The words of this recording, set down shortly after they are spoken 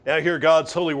Now hear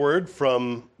God's holy word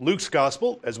from Luke's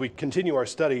gospel as we continue our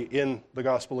study in the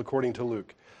gospel according to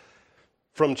Luke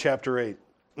from chapter 8.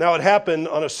 Now it happened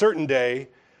on a certain day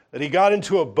that he got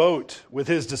into a boat with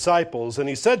his disciples, and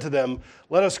he said to them,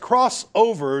 "Let us cross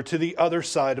over to the other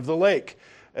side of the lake."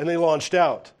 And they launched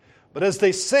out. But as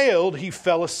they sailed, he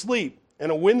fell asleep,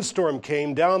 and a windstorm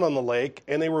came down on the lake,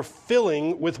 and they were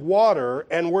filling with water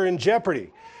and were in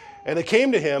jeopardy. And they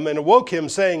came to him and awoke him,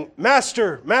 saying,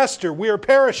 "Master, Master, we are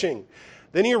perishing."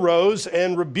 Then he arose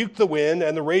and rebuked the wind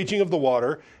and the raging of the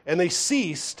water, and they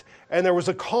ceased, and there was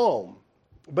a calm.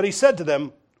 But he said to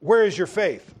them, "Where is your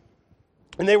faith?"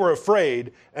 And they were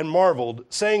afraid and marveled,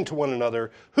 saying to one another,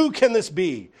 "Who can this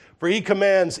be? For he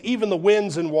commands even the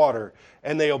winds and water,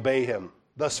 and they obey him."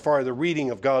 Thus far, the reading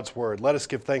of God's word. Let us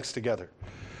give thanks together.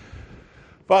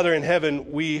 Father in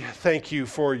heaven, we thank you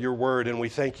for your word, and we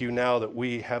thank you now that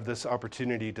we have this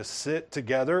opportunity to sit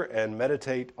together and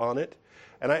meditate on it.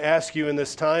 And I ask you in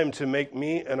this time to make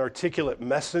me an articulate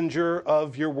messenger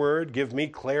of your word. Give me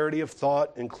clarity of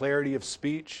thought and clarity of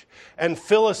speech, and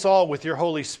fill us all with your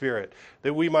Holy Spirit,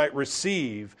 that we might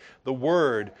receive the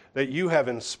word that you have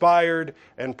inspired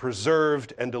and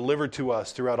preserved and delivered to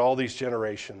us throughout all these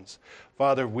generations.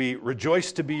 Father, we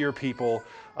rejoice to be your people.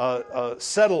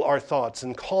 Settle our thoughts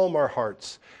and calm our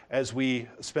hearts as we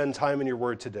spend time in your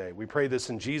word today. We pray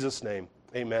this in Jesus' name.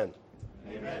 Amen.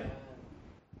 Amen.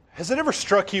 Has it ever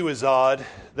struck you as odd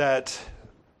that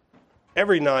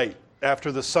every night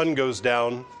after the sun goes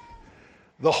down,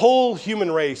 the whole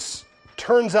human race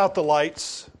turns out the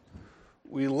lights,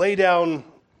 we lay down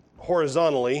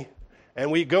horizontally,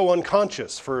 and we go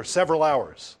unconscious for several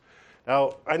hours?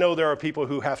 Now, I know there are people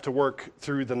who have to work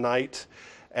through the night,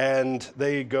 and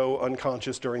they go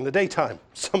unconscious during the daytime,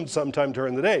 sometime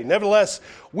during the day. Nevertheless,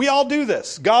 we all do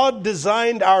this. God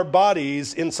designed our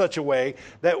bodies in such a way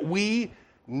that we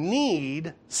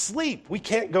need sleep. We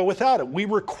can't go without it. We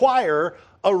require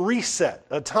a reset,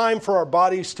 a time for our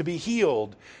bodies to be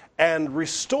healed and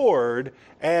restored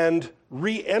and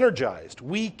re-energized.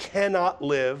 We cannot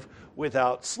live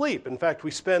without sleep. In fact,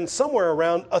 we spend somewhere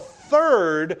around a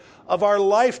third of our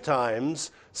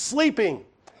lifetimes sleeping.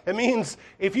 It means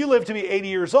if you live to be 80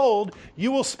 years old,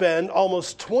 you will spend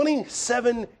almost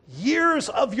 27 years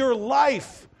of your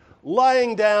life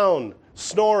lying down,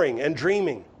 snoring, and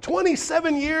dreaming.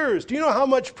 27 years. Do you know how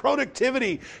much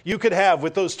productivity you could have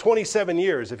with those 27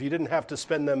 years if you didn't have to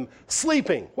spend them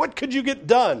sleeping? What could you get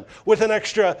done with an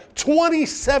extra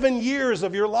 27 years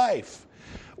of your life?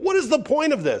 What is the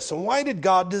point of this, and why did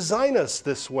God design us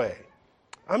this way?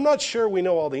 I'm not sure we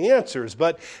know all the answers,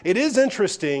 but it is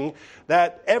interesting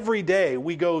that every day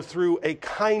we go through a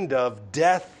kind of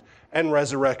death and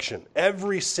resurrection.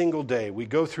 Every single day we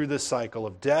go through this cycle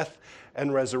of death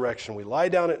and resurrection. We lie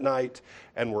down at night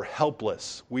and we're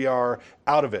helpless. We are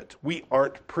out of it. We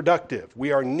aren't productive.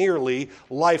 We are nearly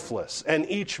lifeless. And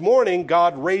each morning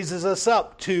God raises us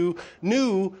up to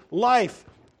new life,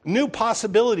 new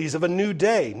possibilities of a new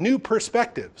day, new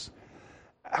perspectives.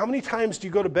 How many times do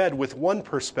you go to bed with one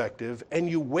perspective and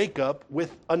you wake up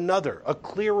with another, a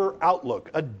clearer outlook,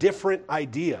 a different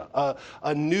idea,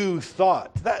 a new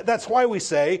thought? That's why we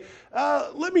say,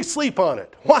 let me sleep on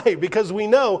it. Why? Because we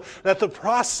know that the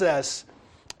process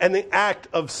and the act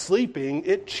of sleeping,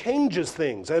 it changes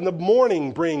things, and the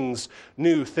morning brings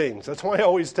new things. That's why I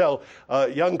always tell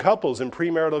young couples in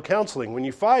premarital counseling, when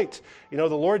you fight, the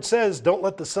Lord says, don't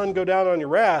let the sun go down on your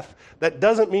wrath. That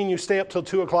doesn't mean you stay up till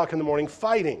 2 o'clock in the morning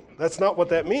fighting. That's not what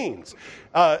that means.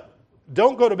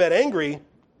 Don't go to bed angry,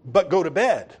 but go to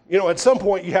bed. At some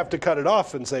point you have to cut it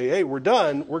off and say, hey, we're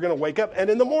done. We're going to wake up. And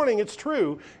in the morning, it's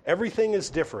true. Everything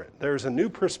is different. There's a new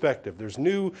perspective. There's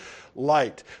new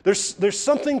light. There's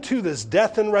something to this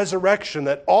death and resurrection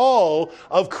that all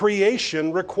of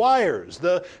creation requires.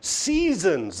 The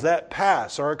seasons that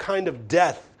pass are a kind of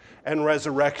death and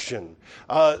resurrection.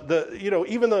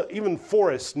 Even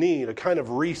forests need a kind of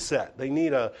reset. They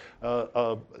need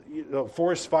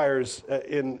forest fires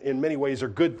in many ways are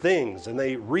good things, and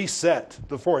they reset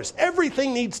the forest.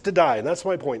 Everything needs to die, and that's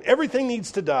my point. Everything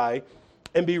needs to die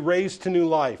and be raised to new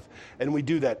life, and we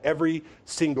do that every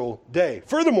single day.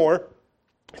 Furthermore,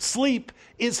 sleep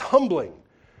is humbling.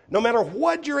 No matter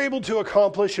what you're able to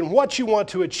accomplish and what you want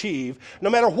to achieve, no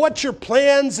matter what your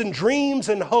plans and dreams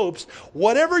and hopes,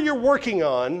 whatever you're working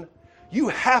on, you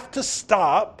have to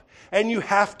stop and you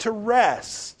have to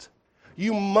rest.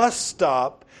 You must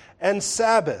stop and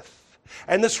Sabbath.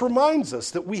 And this reminds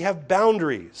us that we have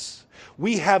boundaries.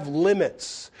 We have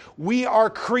limits. We are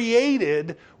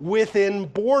created within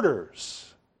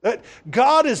borders. That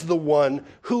God is the one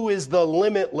who is the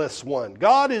limitless one.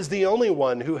 God is the only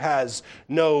one who has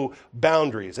no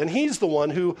boundaries. And he's the one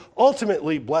who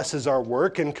ultimately blesses our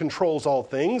work and controls all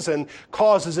things and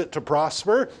causes it to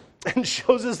prosper and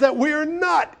shows us that we are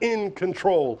not in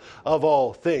control of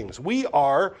all things. We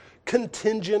are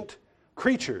contingent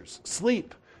creatures.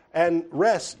 Sleep and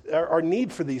rest, our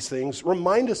need for these things,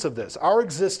 remind us of this. Our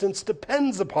existence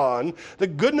depends upon the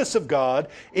goodness of God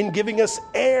in giving us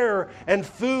air and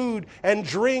food and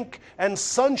drink and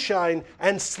sunshine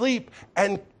and sleep.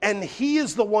 And he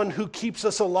is the one who keeps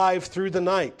us alive through the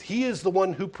night. He is the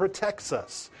one who protects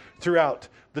us throughout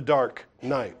the dark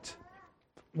night.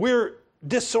 We're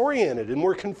disoriented and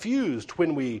we're confused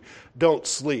when we don't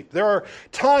sleep. There are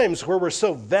times where we're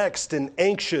so vexed and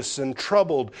anxious and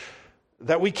troubled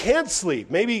that we can't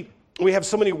sleep. Maybe we have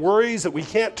so many worries that we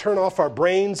can't turn off our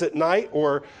brains at night,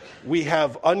 or we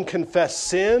have unconfessed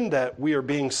sin that we are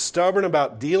being stubborn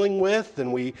about dealing with,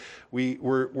 and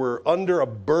we're under a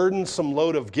burdensome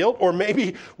load of guilt, or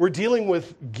maybe we're dealing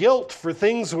with guilt for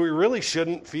things we really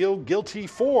shouldn't feel guilty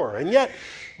for. And yet,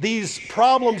 these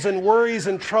problems and worries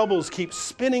and troubles keep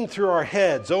spinning through our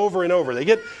heads over and over. They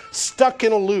get stuck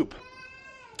in a loop.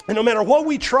 And no matter what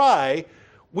we try,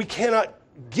 we cannot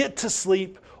get to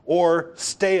sleep or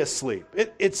stay asleep.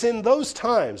 It's in those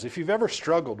times, if you've ever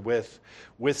struggled with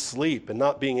sleep and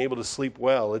not being able to sleep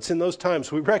well, it's in those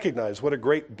times we recognize what a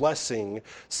great blessing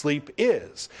sleep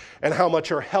is and how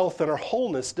much our health and our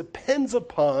wholeness depends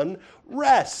upon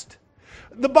rest.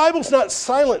 The Bible's not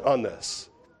silent on this.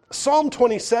 Psalm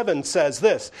 27 says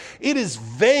this: "It is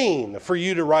vain for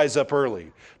you to rise up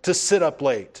early, to sit up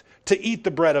late, to eat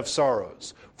the bread of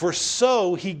sorrows, for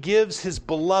so he gives his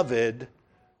beloved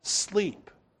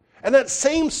sleep." And that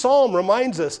same psalm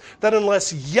reminds us that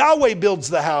unless Yahweh builds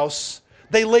the house,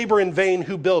 they labor in vain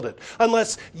who build it.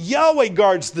 Unless Yahweh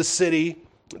guards the city,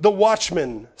 the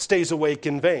watchman stays awake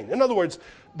in vain. In other words,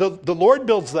 the Lord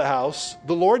builds the house,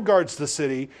 the Lord guards the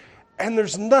city, and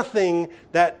there's nothing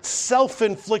that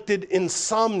self-inflicted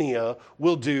insomnia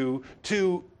will do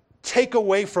to take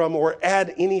away from or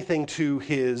add anything to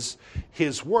his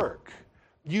work.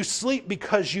 You sleep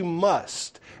because you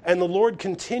must, and the Lord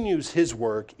continues his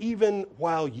work even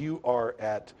while you are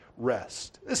at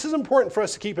rest. This is important for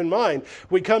us to keep in mind.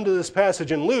 We come to this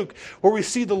passage in Luke where we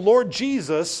see the Lord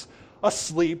Jesus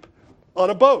asleep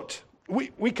on a boat.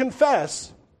 We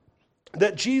confess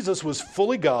that Jesus was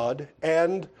fully God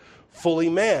and fully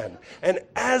man. And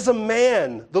as a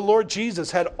man, the Lord Jesus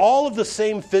had all of the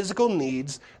same physical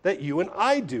needs that you and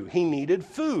I do. He needed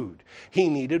food. He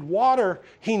needed water.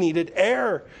 He needed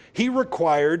air. He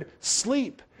required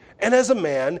sleep. And as a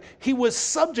man, he was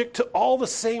subject to all the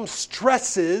same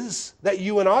stresses that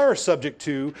you and I are subject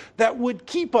to that would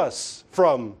keep us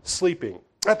from sleeping.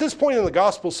 At this point in the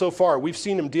gospel so far, we've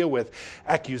seen him deal with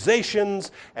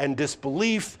accusations and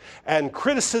disbelief and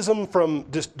criticism from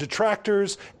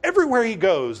detractors. Everywhere he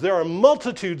goes, there are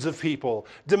multitudes of people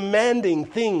demanding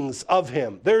things of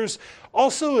him. There's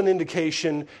also an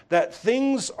indication that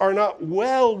things are not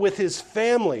well with his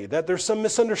family, that there's some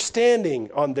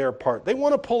misunderstanding on their part. They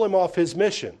want to pull him off his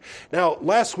mission. Now,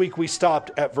 last week we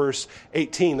stopped at verse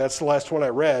 18. That's the last one I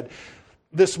read.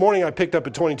 This morning I picked up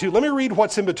at 22. Let me read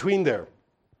what's in between there.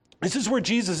 This is where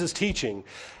Jesus is teaching.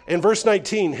 In verse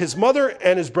 19, his mother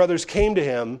and his brothers came to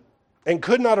him and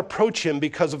could not approach him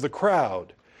because of the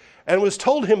crowd. And it was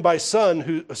told him by some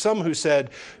who said,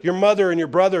 "Your mother and your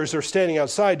brothers are standing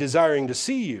outside desiring to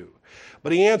see you."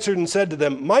 But he answered and said to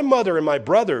them, "My mother and my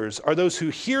brothers are those who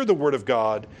hear the word of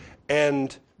God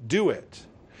and do it."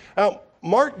 Now,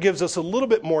 Mark gives us a little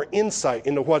bit more insight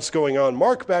into what's going on.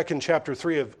 Mark, back in chapter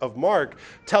 3 of Mark,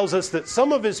 tells us that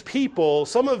some of his people,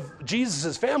 some of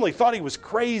Jesus' family, thought he was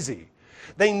crazy.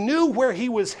 They knew where he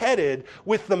was headed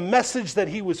with the message that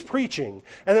he was preaching,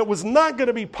 and it was not going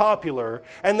to be popular,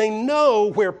 and they know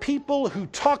where people who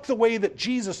talk the way that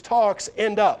Jesus talks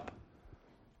end up.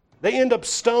 They end up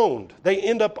stoned. They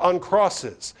end up on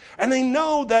crosses. And they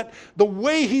know that the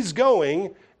way he's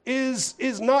going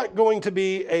is not going to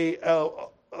be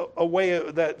a way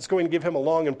that's going to give him a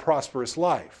long and prosperous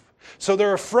life. So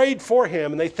they're afraid for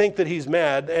him, and they think that he's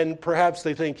mad, and perhaps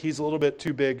they think he's a little bit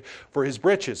too big for his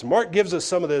britches. Mark gives us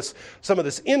some of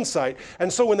this insight.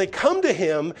 And so when they come to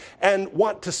him and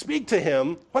want to speak to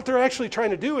him, what they're actually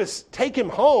trying to do is take him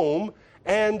home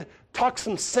and talk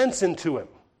some sense into him.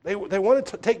 They wanted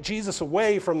to take Jesus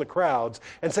away from the crowds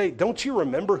and say, "Don't you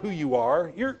remember who you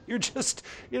are? You're just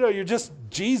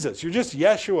Jesus. You're just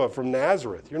Yeshua from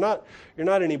Nazareth. You're not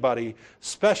anybody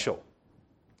special."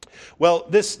 Well,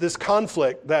 this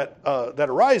conflict that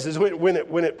arises when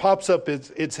it pops up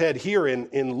its head here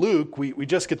in Luke, we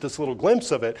just get this little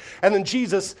glimpse of it. And then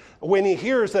Jesus, when he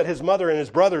hears that his mother and his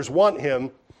brothers want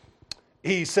him,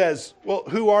 he says, well,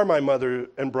 who are my mother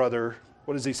and brother?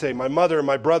 What does he say? My mother and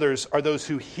my brothers are those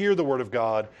who hear the word of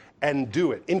God and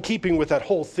do it. In keeping with that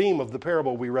whole theme of the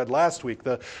parable we read last week,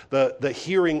 the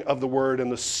hearing of the word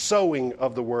and the sowing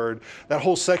of the word. That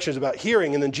whole section is about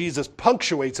hearing, and then Jesus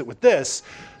punctuates it with this: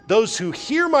 those who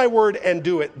hear my word and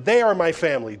do it, they are my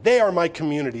family. They are my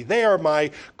community. They are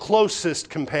my closest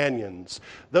companions.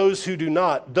 Those who do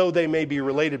not, though they may be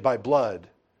related by blood,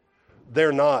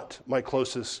 they're not my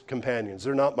closest companions.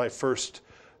 They're not my first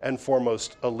and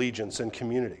foremost allegiance and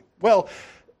community. Well,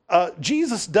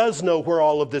 Jesus does know where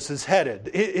all of this is headed.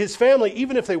 His family,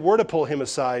 even if they were to pull him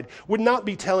aside, would not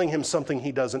be telling him something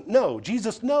he doesn't know.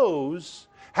 Jesus knows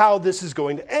how this is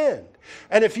going to end.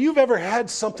 And if you've ever had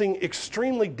something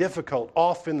extremely difficult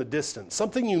off in the distance,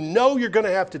 something you know you're going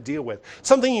to have to deal with,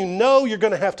 something you know you're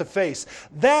going to have to face,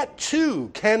 that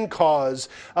too can cause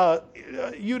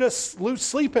you to lose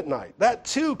sleep at night. That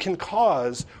too can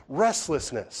cause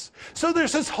restlessness. So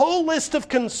there's this whole list of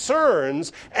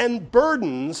concerns and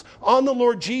burdens on the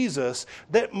Lord Jesus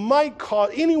that might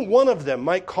cause, any one of them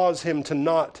might cause him to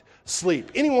not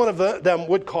sleep. Any one of them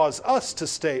would cause us to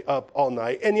stay up all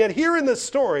night. And yet here in this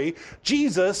story,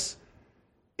 Jesus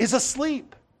is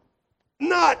asleep.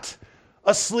 Not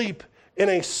asleep in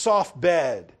a soft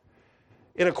bed,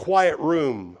 in a quiet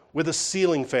room with a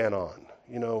ceiling fan on.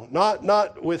 You know,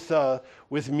 not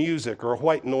with music or a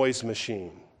white noise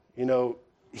machine. You know,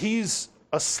 he's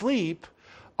asleep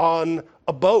on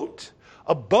a boat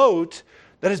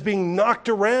that is being knocked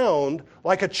around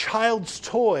like a child's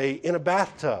toy in a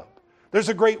bathtub. There's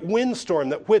a great windstorm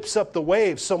that whips up the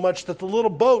waves so much that the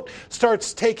little boat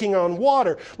starts taking on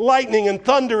water. Lightning and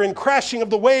thunder and crashing of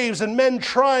the waves, and men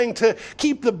trying to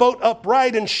keep the boat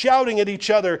upright and shouting at each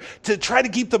other to try to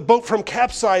keep the boat from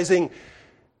capsizing.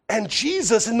 And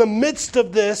Jesus, in the midst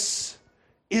of this,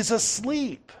 is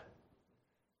asleep.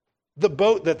 The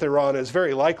boat that they're on is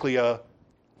very likely a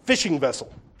fishing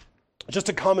vessel, just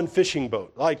a common fishing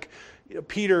boat. Like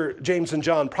Peter, James, and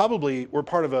John probably were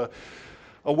part of a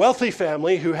wealthy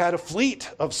family who had a fleet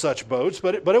of such boats,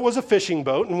 but it was a fishing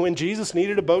boat. And when Jesus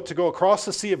needed a boat to go across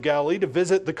the Sea of Galilee to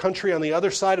visit the country on the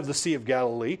other side of the Sea of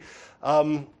Galilee,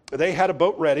 they had a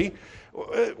boat ready.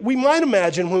 We might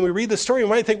imagine when we read the story, we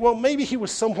might think, well, maybe he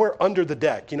was somewhere under the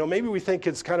deck. You know, maybe we think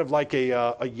it's kind of like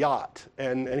a yacht,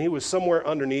 and he was somewhere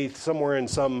underneath, somewhere in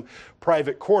some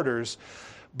private quarters.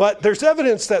 But there's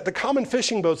evidence that the common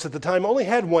fishing boats at the time only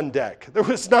had one deck. There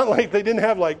was not like they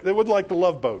wasn't like the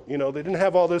Love Boat, you know. They didn't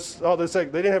have all this. They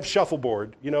didn't have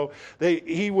shuffleboard, you know.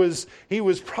 He was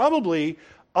probably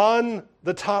on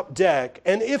the top deck,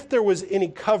 and if there was any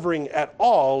covering at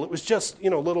all, it was just, you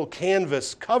know, little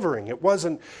canvas covering. It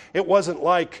wasn't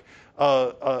like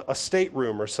a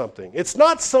stateroom or something. It's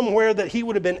not somewhere that he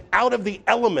would have been out of the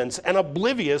elements and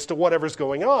oblivious to whatever's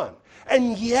going on.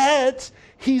 And yet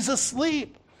he's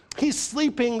asleep. He's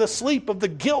sleeping the sleep of the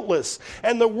guiltless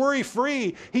and the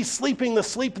worry-free. He's sleeping the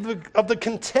sleep of the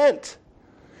content.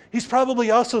 He's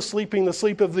probably also sleeping the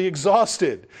sleep of the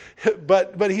exhausted,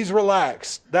 but he's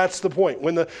relaxed. That's the point.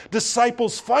 When the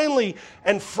disciples finally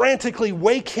and frantically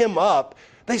wake him up,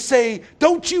 they say,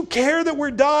 "Don't you care that we're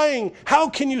dying? How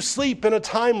can you sleep in a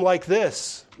time like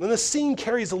this?" And the scene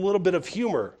carries a little bit of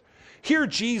humor. Here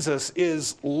Jesus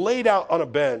is laid out on a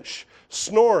bench,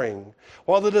 snoring,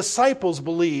 while the disciples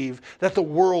believe that the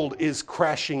world is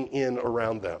crashing in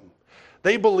around them.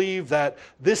 They believe that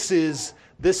this is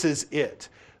it.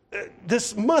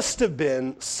 This must have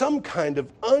been some kind of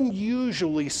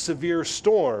unusually severe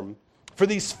storm for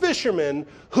these fishermen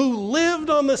who lived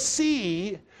on the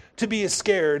sea to be as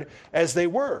scared as they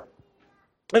were.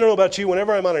 I don't know about you,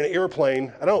 whenever I'm on an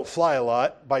airplane, I don't fly a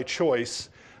lot by choice.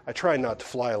 I try not to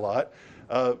fly a lot.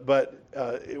 But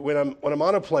when I'm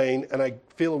on a plane and I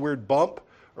feel a weird bump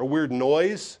or a weird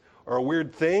noise or a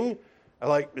weird thing, I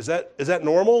like, is that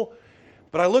normal?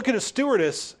 But I look at a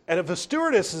stewardess, and if a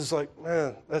stewardess is like,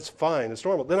 that's fine, it's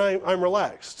normal, then I'm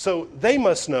relaxed. So they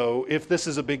must know if this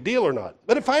is a big deal or not.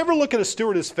 But if I ever look at a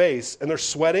stewardess' face and they're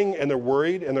sweating and they're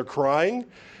worried and they're crying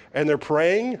and they're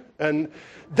praying, and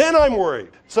then I'm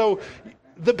worried. So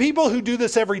the people who do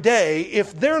this every day,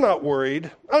 if they're not worried,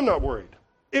 I'm not worried.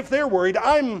 If they're worried,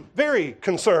 I'm very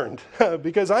concerned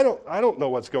because I don't know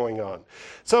what's going on.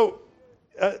 So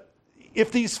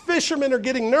if these fishermen are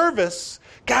getting nervous,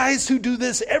 guys who do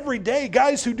this every day,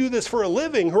 guys who do this for a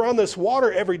living, who are on this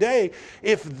water every day,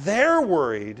 if they're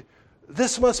worried,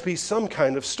 this must be some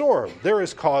kind of storm. There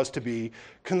is cause to be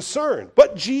concerned.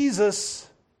 But Jesus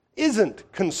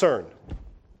isn't concerned.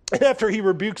 And after he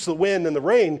rebukes the wind and the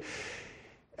rain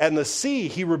and the sea,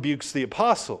 he rebukes the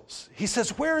apostles. He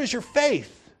says, where is your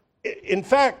faith? In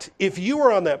fact, if you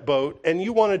were on that boat and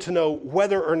you wanted to know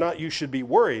whether or not you should be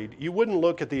worried, you wouldn't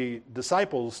look at the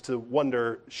disciples to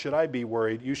wonder, should I be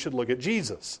worried? You should look at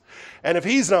Jesus. And if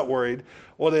he's not worried,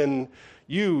 well, then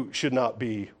you should not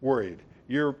be worried.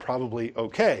 You're probably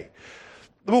okay.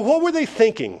 But what were they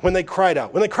thinking when they cried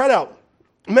out? When they cried out,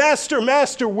 Master,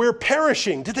 Master, we're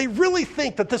perishing. Did they really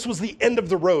think that this was the end of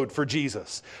the road for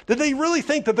Jesus? Did they really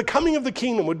think that the coming of the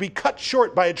kingdom would be cut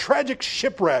short by a tragic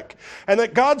shipwreck and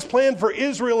that God's plan for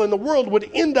Israel and the world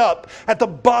would end up at the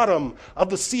bottom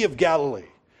of the Sea of Galilee?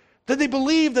 Did they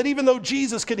believe that even though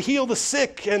Jesus could heal the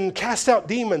sick and cast out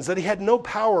demons, that he had no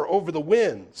power over the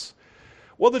winds?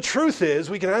 Well, the truth is,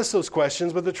 we can ask those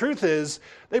questions, but the truth is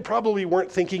they probably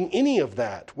weren't thinking any of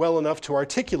that well enough to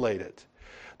articulate it.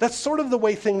 That's sort of the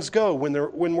way things go when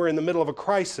we're in the middle of a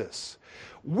crisis.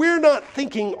 We're not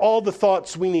thinking all the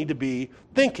thoughts we need to be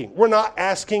thinking. We're not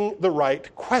asking the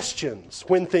right questions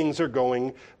when things are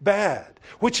going bad,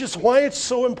 which is why it's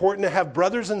so important to have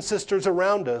brothers and sisters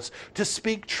around us to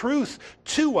speak truth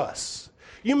to us.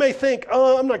 You may think,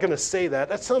 oh, I'm not going to say that.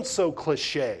 That sounds so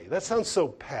cliche. That sounds so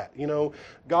pat. You know,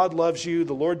 God loves you.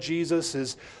 The Lord Jesus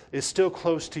is still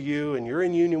close to you, and you're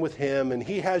in union with him, and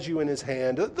he has you in his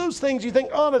hand. Those things you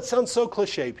think, oh, that sounds so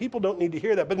cliche. People don't need to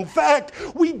hear that. But in fact,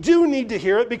 we do need to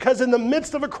hear it because in the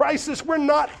midst of a crisis, we're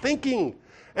not thinking,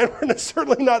 and we're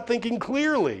certainly not thinking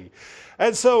clearly.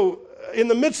 And so in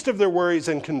the midst of their worries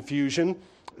and confusion,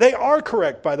 they are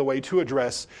correct, by the way, to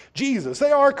address Jesus.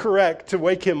 They are correct to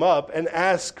wake him up and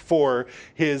ask for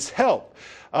his help.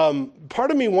 Part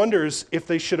of me wonders if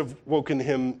they should have woken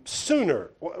him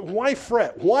sooner. Why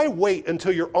fret? Why wait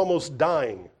until you're almost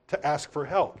dying to ask for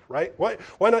help, right?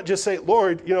 Why not just say,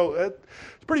 Lord, you know, it's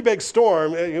a pretty big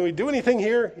storm. Can we do anything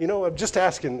here? You know, I'm just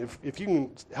asking if you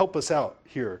can help us out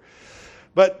here.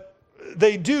 But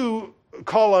they do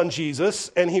call on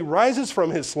Jesus, and he rises from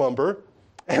his slumber,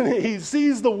 and he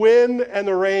sees the wind and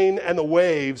the rain and the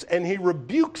waves, and he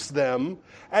rebukes them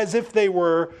as if they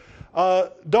were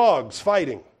dogs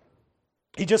fighting.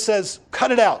 He just says,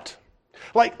 cut it out.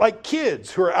 Like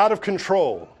kids who are out of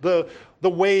control, the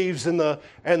waves and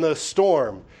the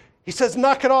storm. He says,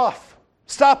 knock it off.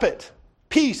 Stop it.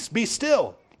 Peace, be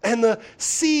still. And the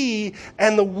sea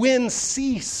and the wind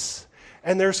cease,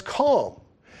 and there's calm.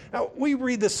 Now, we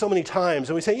read this so many times,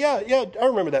 and we say, yeah, I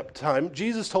remember that time.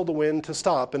 Jesus told the wind to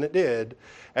stop, and it did.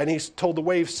 And he told the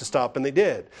waves to stop, and they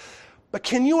did. But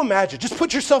can you imagine, just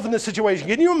put yourself in this situation,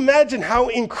 can you imagine how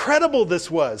incredible this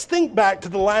was? Think back to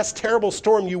the last terrible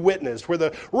storm you witnessed, where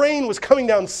the rain was coming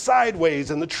down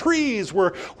sideways, and the trees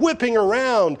were whipping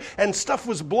around, and stuff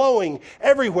was blowing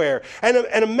everywhere. And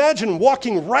imagine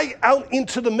walking right out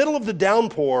into the middle of the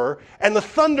downpour, and the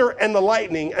thunder and the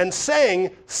lightning, and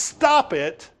saying, stop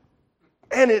it.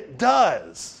 And it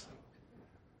does.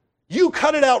 You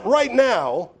cut it out right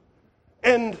now,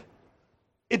 and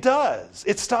it does.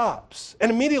 It stops.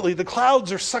 And immediately the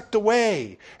clouds are sucked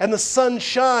away, and the sun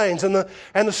shines, and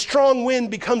the strong wind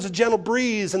becomes a gentle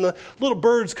breeze, and the little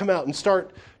birds come out and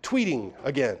start tweeting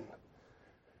again.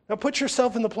 Now put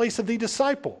yourself in the place of the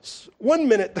disciples. 1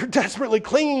 minute, they're desperately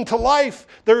clinging to life.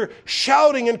 They're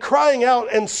shouting and crying out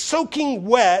and soaking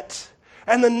wet.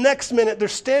 And the next minute, they're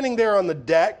standing there on the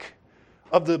deck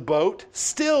of the boat,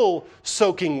 still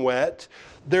soaking wet,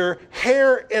 their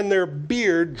hair and their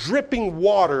beard dripping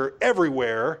water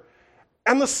everywhere,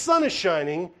 and the sun is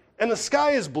shining, and the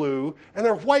sky is blue, and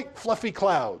there are white, fluffy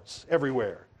clouds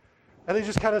everywhere. And they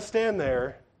just kind of stand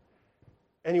there,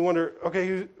 and you wonder,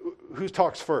 okay, who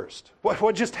talks first?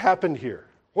 What just happened here?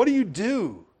 What do you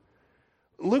do?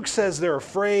 Luke says they're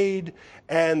afraid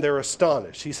and they're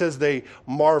astonished. He says they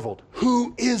marveled.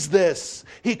 Who is this?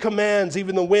 He commands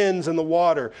even the winds and the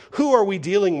water. Who are we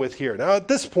dealing with here? Now at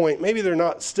this point, maybe they're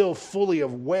not still fully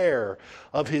aware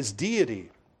of his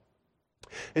deity.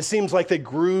 It seems like they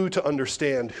grew to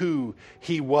understand who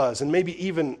he was, and maybe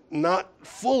even not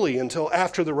fully until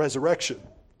after the resurrection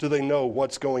do they know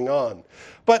what's going on.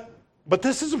 But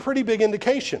this is a pretty big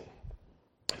indication.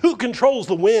 Who controls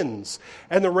the winds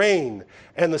and the rain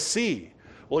and the sea?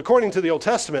 Well, according to the Old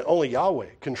Testament, only Yahweh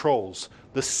controls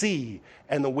the sea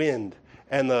and the wind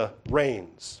and the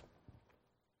rains.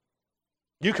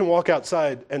 You can walk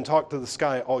outside and talk to the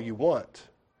sky all you want,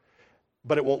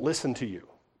 but it won't listen to you.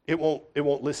 It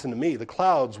won't listen to me. The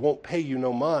clouds won't pay you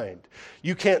no mind.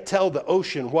 You can't tell the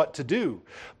ocean what to do,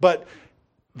 but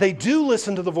they do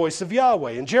listen to the voice of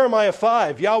Yahweh. In Jeremiah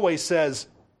 5, Yahweh says,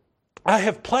 I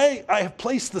have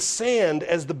placed the sand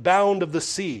as the bound of the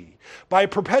sea, by a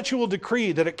perpetual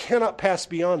decree that it cannot pass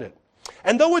beyond it.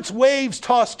 And though its waves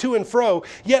toss to and fro,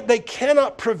 yet they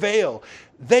cannot prevail.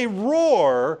 They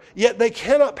roar, yet they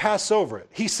cannot pass over it.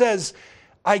 He says,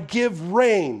 I give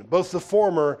rain, both the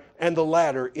former and the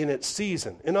latter, in its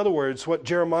season. In other words, what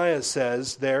Jeremiah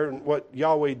says there, and what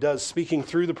Yahweh does, speaking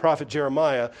through the prophet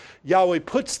Jeremiah, Yahweh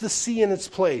puts the sea in its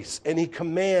place, and he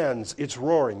commands its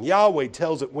roaring. Yahweh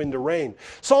tells it when to rain.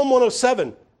 Psalm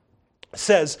 107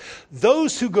 says,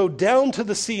 those who go down to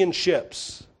the sea in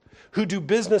ships, who do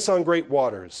business on great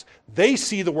waters, they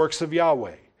see the works of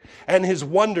Yahweh and his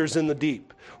wonders in the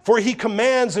deep. For he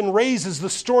commands and raises the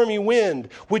stormy wind,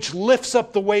 which lifts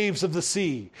up the waves of the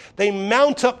sea. They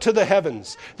mount up to the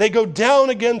heavens. They go down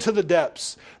again to the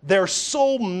depths. Their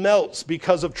soul melts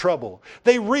because of trouble.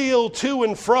 They reel to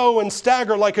and fro and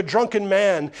stagger like a drunken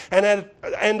man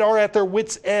and are at their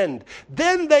wits' end.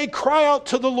 Then they cry out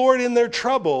to the Lord in their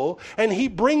trouble, and he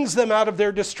brings them out of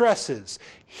their distresses.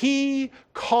 He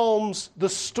calms the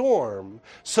storm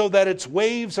so that its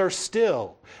waves are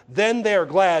still. Then they are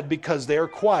glad because they are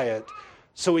quiet,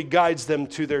 so he guides them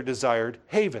to their desired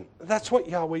haven. That's what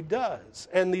Yahweh does.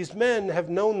 And these men have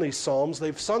known these psalms.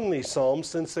 They've sung these psalms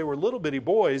since they were little bitty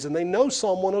boys, and they know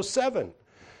Psalm 107.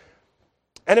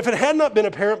 And if it had not been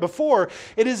apparent before,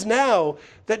 it is now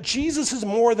that Jesus is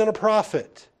more than a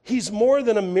prophet. He's more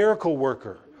than a miracle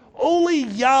worker. Only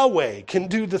Yahweh can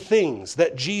do the things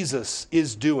that Jesus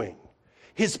is doing.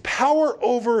 His power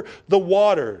over the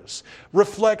waters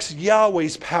reflects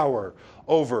Yahweh's power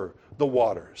over the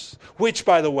waters, which,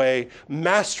 by the way,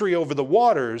 mastery over the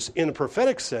waters in a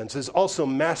prophetic sense is also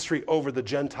mastery over the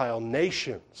Gentile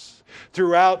nations.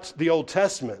 Throughout the Old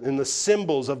Testament, in the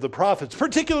symbols of the prophets,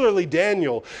 particularly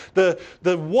Daniel, the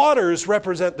waters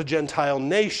represent the Gentile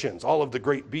nations. All of the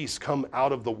great beasts come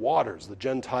out of the waters. The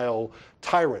Gentile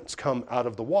tyrants come out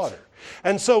of the water.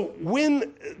 And so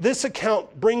when this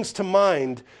account brings to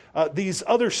mind these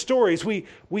other stories,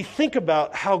 we think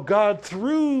about how God,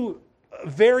 through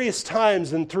various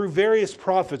times and through various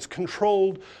prophets,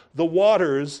 controlled the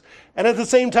waters. And at the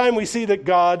same time, we see that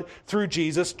God, through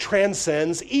Jesus,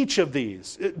 transcends each of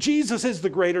these. Jesus is the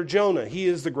greater Jonah. He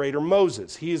is the greater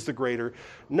Moses. He is the greater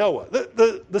Noah.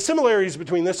 The similarities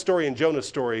between this story and Jonah's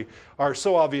story are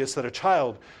so obvious that a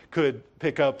child could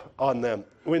pick up on them.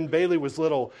 When Bailey was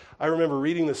little, I remember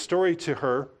reading this story to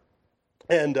her.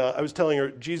 And I was telling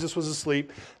her Jesus was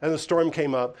asleep, and the storm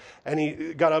came up, and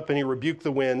he got up and he rebuked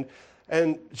the wind.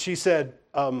 And she said,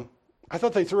 I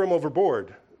thought they threw him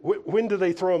overboard. When did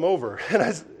they throw him over?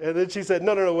 And then she said,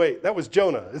 no, wait, that was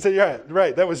Jonah. I said, yeah,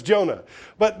 right, that was Jonah.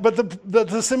 But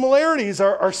the similarities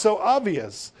are so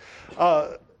obvious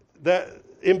that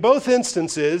in both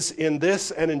instances, in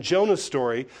this and in Jonah's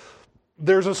story,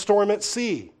 there's a storm at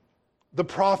sea. The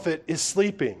prophet is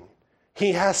sleeping.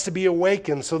 He has to be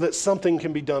awakened so that something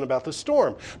can be done about the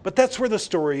storm. But that's where the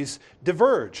stories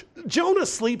diverge. Jonah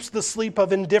sleeps the sleep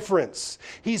of indifference.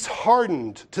 He's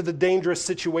hardened to the dangerous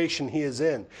situation he is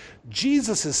in.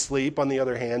 Jesus' sleep, on the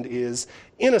other hand, is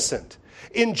innocent.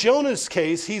 In Jonah's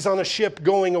case, he's on a ship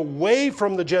going away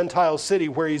from the Gentile city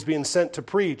where he's being sent to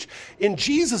preach. In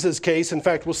Jesus' case, in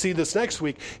fact, we'll see this next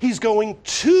week, he's going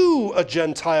to a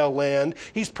Gentile land.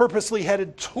 He's purposely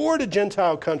headed toward a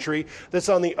Gentile country that's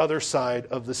on the other side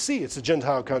of the sea. It's a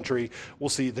Gentile country, we'll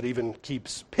see, that even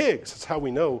keeps pigs. That's how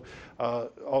we know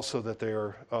also that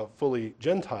they're fully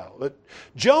Gentile. But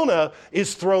Jonah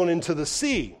is thrown into the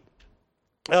sea.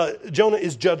 Jonah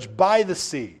is judged by the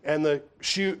sea, and the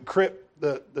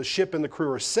ship and the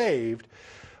crew are saved.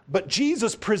 But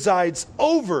Jesus presides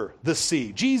over the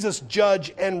sea. Jesus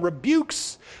judges and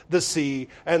rebukes the sea,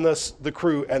 and thus the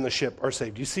crew and the ship are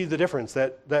saved. You see the difference,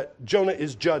 that Jonah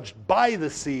is judged by the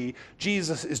sea.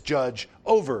 Jesus is judged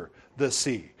over the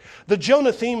sea. The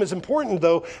Jonah theme is important,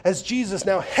 though, as Jesus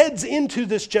now heads into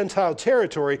this Gentile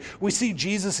territory. We see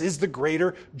Jesus is the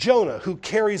greater Jonah who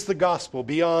carries the gospel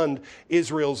beyond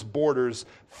Israel's borders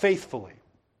faithfully.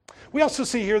 We also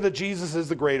see here that Jesus is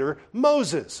the greater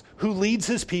Moses, who leads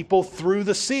his people through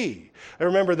the sea. I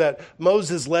remember that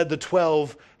Moses led the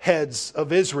 12 heads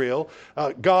of Israel.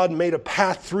 God made a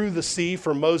path through the sea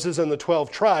for Moses and the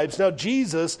 12 tribes. Now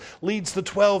Jesus leads the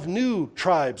 12 new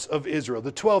tribes of Israel,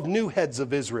 the 12 new heads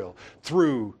of Israel,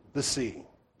 through the sea.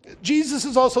 Jesus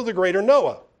is also the greater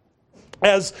Noah.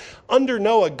 As under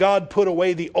Noah, God put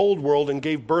away the old world and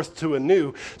gave birth to a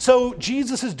new, so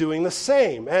Jesus is doing the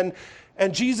same.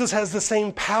 And Jesus has the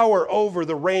same power over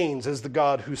the rains as the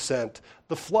God who sent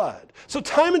the flood. So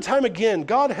time and time again,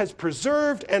 God has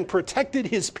preserved and protected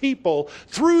his people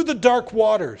through the dark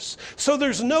waters. So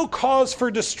there's no cause for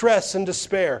distress and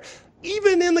despair.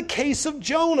 Even in the case of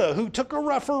Jonah, who took a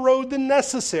rougher road than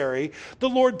necessary, the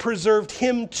Lord preserved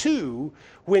him too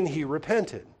when he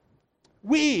repented.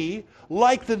 We,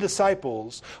 like the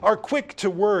disciples, are quick to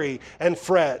worry and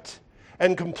fret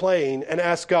and complain and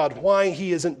ask God why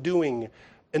he isn't doing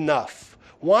enough.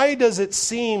 Why does it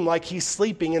seem like he's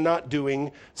sleeping and not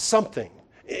doing something?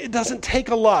 It doesn't take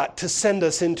a lot to send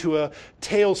us into a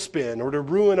tailspin or to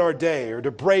ruin our day or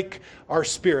to break our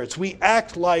spirits. We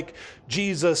act like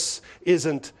Jesus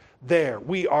isn't there.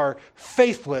 We are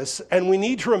faithless, and we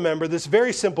need to remember this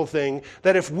very simple thing,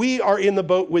 that if we are in the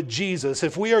boat with Jesus,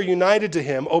 if we are united to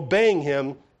him, obeying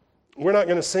him, we're not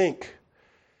going to sink.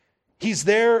 He's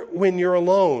there when you're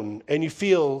alone and you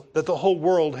feel that the whole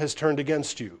world has turned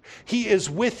against you. He is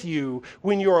with you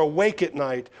when you're awake at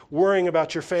night worrying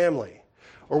about your family,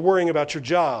 or worrying about your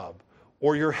job,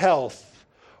 or your health,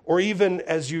 or even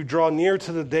as you draw near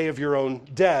to the day of your own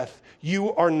death.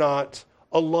 You are not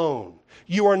alone.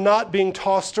 You are not being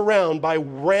tossed around by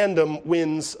random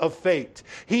winds of fate.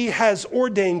 He has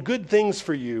ordained good things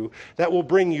for you that will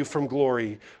bring you from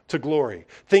glory to glory,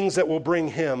 things that will bring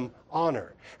him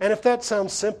honor. And if that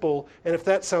sounds simple, and if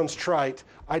that sounds trite,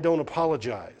 I don't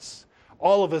apologize.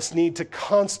 All of us need to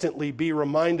constantly be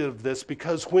reminded of this,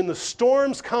 because when the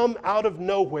storms come out of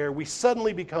nowhere, we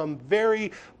suddenly become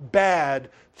very bad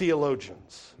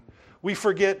theologians. We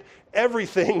forget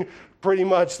everything pretty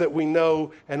much that we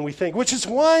know and we think, which is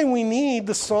why we need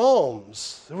the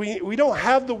Psalms. We don't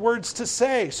have the words to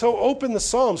say, so open the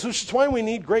Psalms, which is why we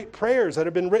need great prayers that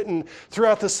have been written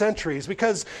throughout the centuries,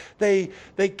 because they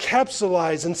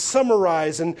capsulize and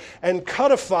summarize and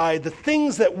codify the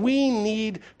things that we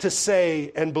need to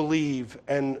say and believe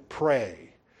and pray.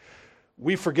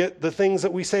 We forget the things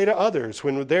that we say to others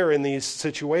when they're in these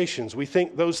situations. We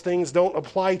think those things don't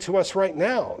apply to us right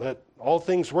now, that all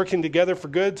things working together for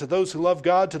good to those who love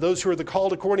God, to those who are the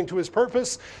called according to his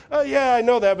purpose. Yeah, I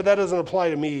know that, but that doesn't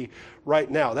apply to me right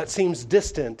now. That seems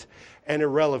distant and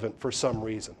irrelevant for some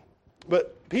reason.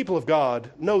 But people of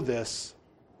God, know this.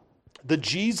 The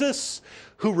Jesus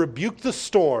who rebuked the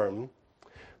storm,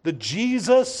 the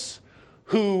Jesus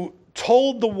who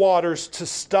told the waters to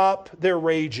stop their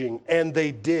raging, and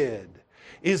they did,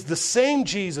 is the same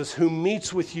Jesus who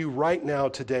meets with you right now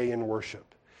today in worship.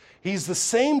 He's the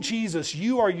same Jesus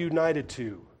you are united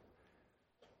to.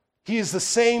 He is the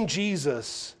same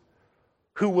Jesus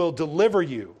who will deliver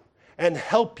you and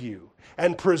help you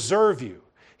and preserve you.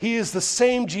 He is the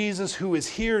same Jesus who is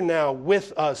here now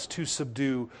with us to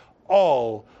subdue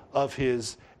all of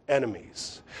his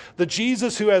enemies. The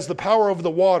Jesus who has the power over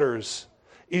the waters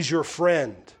is your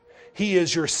friend. He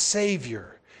is your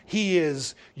Savior. He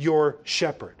is your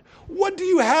shepherd. What do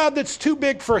you have that's too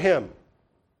big for him?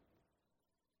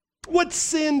 What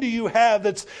sin do you have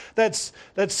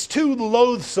that's too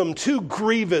loathsome, too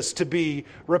grievous to be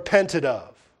repented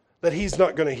of, that he's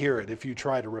not going to hear it if you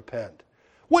try to repent?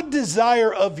 What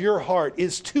desire of your heart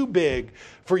is too big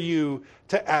for you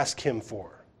to ask him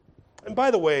for? And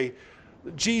by the way,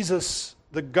 Jesus,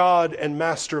 the God and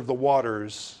master of the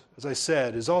waters, as I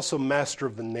said, is also master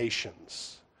of the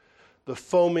nations. The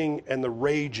foaming and the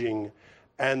raging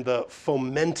and the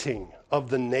fomenting of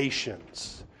the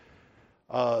nations.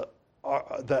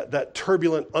 That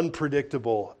turbulent,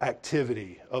 unpredictable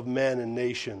activity of men and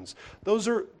nations. Those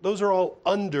are all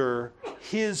under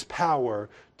his power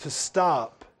to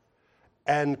stop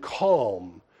and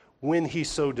calm when he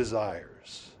so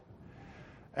desires.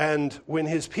 And when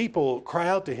his people cry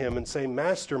out to him and say,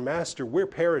 Master, Master, we're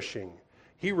perishing,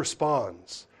 he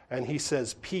responds and he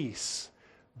says, peace,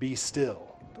 be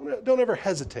still. Don't ever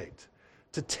hesitate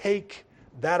to take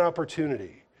that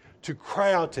opportunity to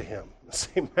cry out to him.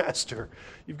 Say, Master,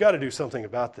 you've got to do something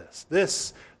about this.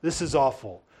 This is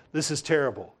awful. This is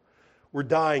terrible. We're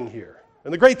dying here.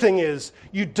 And the great thing is,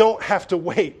 you don't have to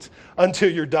wait until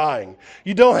you're dying.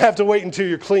 You don't have to wait until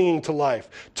you're clinging to life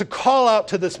to call out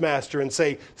to this Master and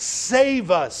say, save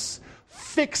us,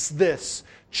 fix this,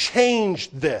 change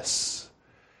this.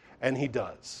 And he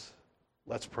does.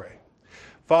 Let's pray.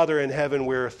 Father in heaven,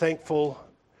 we're thankful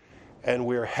and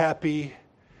we're happy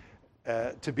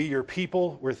to be your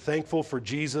people. We're thankful for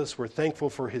Jesus. We're thankful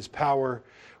for his power.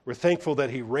 We're thankful that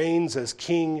he reigns as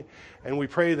king. And we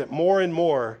pray that more and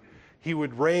more he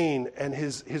would reign and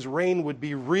his reign would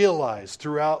be realized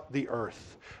throughout the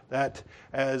earth. That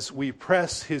as we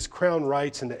press his crown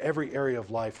rights into every area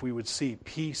of life, we would see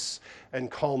peace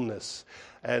and calmness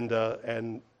and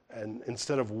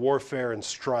instead of warfare and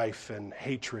strife and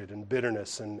hatred and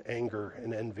bitterness and anger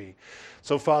and envy.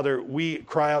 So, Father, we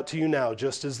cry out to you now,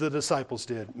 just as the disciples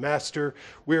did. Master,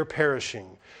 we're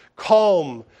perishing.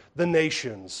 Calm the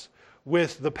nations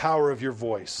with the power of your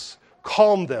voice.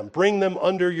 Calm them. Bring them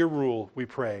under your rule, we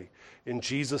pray. In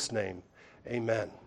Jesus' name, amen.